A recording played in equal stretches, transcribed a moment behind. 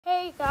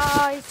Hey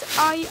guys,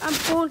 I am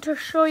going to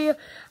show you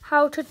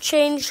how to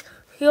change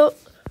your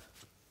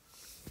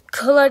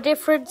color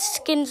different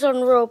skins on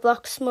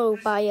Roblox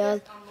mobile.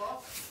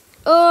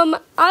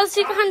 As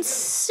you can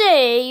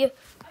see,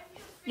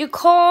 you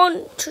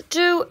can't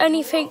do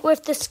anything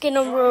with the skin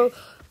on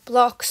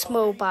Roblox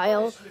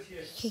mobile.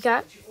 You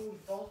get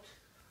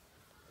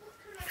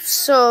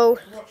so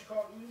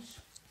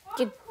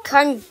you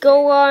can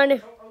go on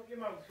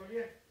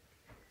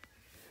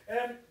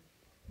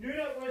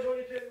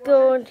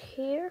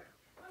here.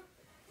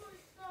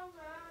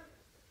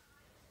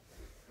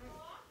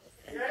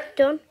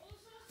 Done.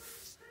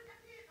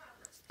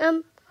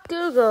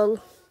 Google.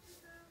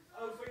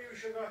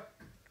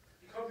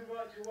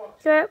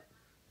 Yeah.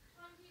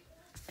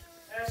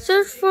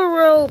 Search for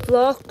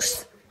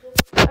Roblox.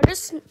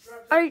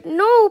 I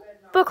know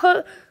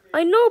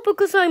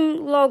because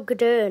I'm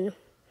logged in.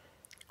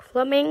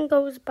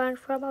 Flamingo's banned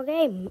from our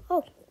game.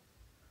 Oh.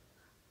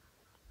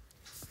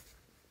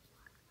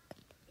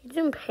 He's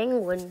in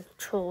penguin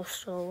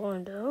toast, I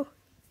wonder.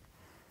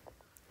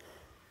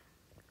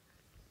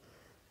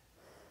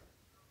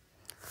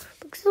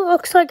 Because it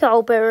looks like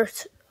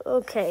Albert.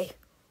 Okay.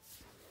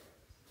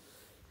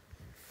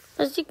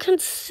 As you can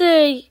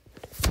see,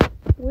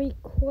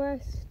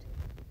 request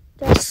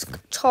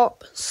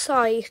desktop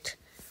site.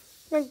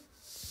 Then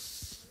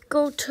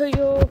go to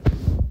your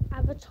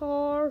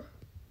avatar.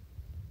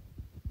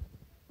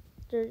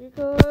 There you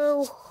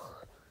go.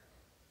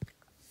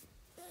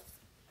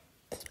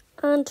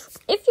 And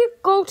if you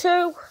go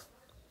to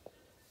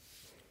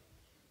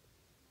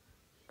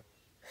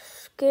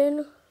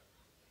skin,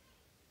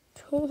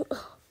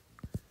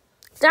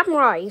 damn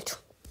right.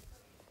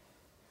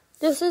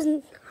 This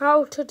is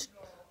how to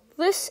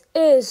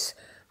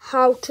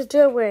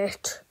do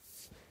it.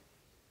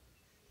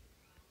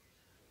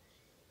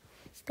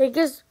 It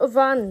is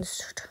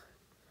advanced.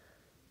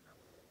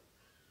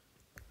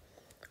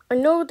 I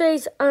know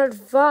there's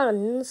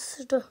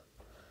advanced.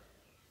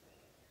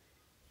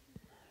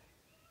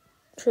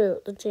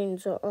 True, the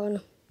jeans are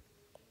on.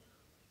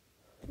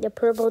 The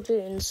purple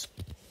jeans.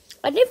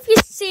 And if you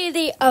see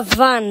the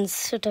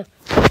advanced, I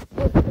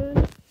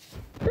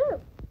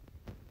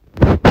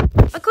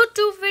could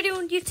do a video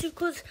on YouTube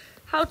called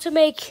how to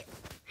make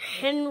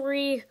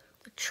Henry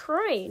the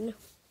train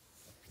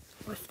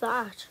with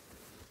that.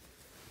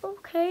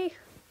 Okay,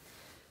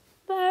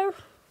 there.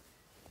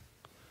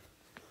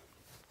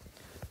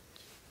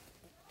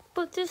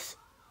 But this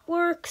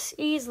works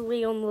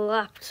easily on the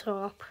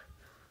laptop.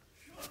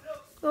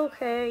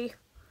 Okay,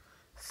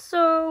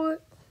 so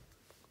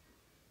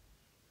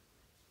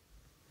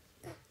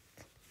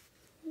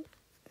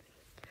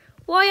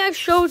why I've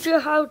showed you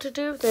how to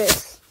do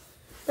this?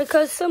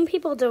 Because some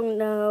people don't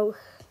know.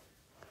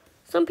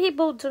 Some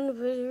people don't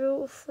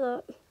video of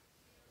that.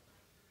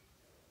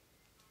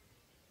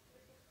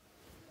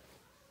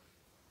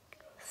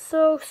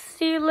 So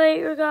see you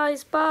later,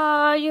 guys.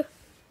 Bye.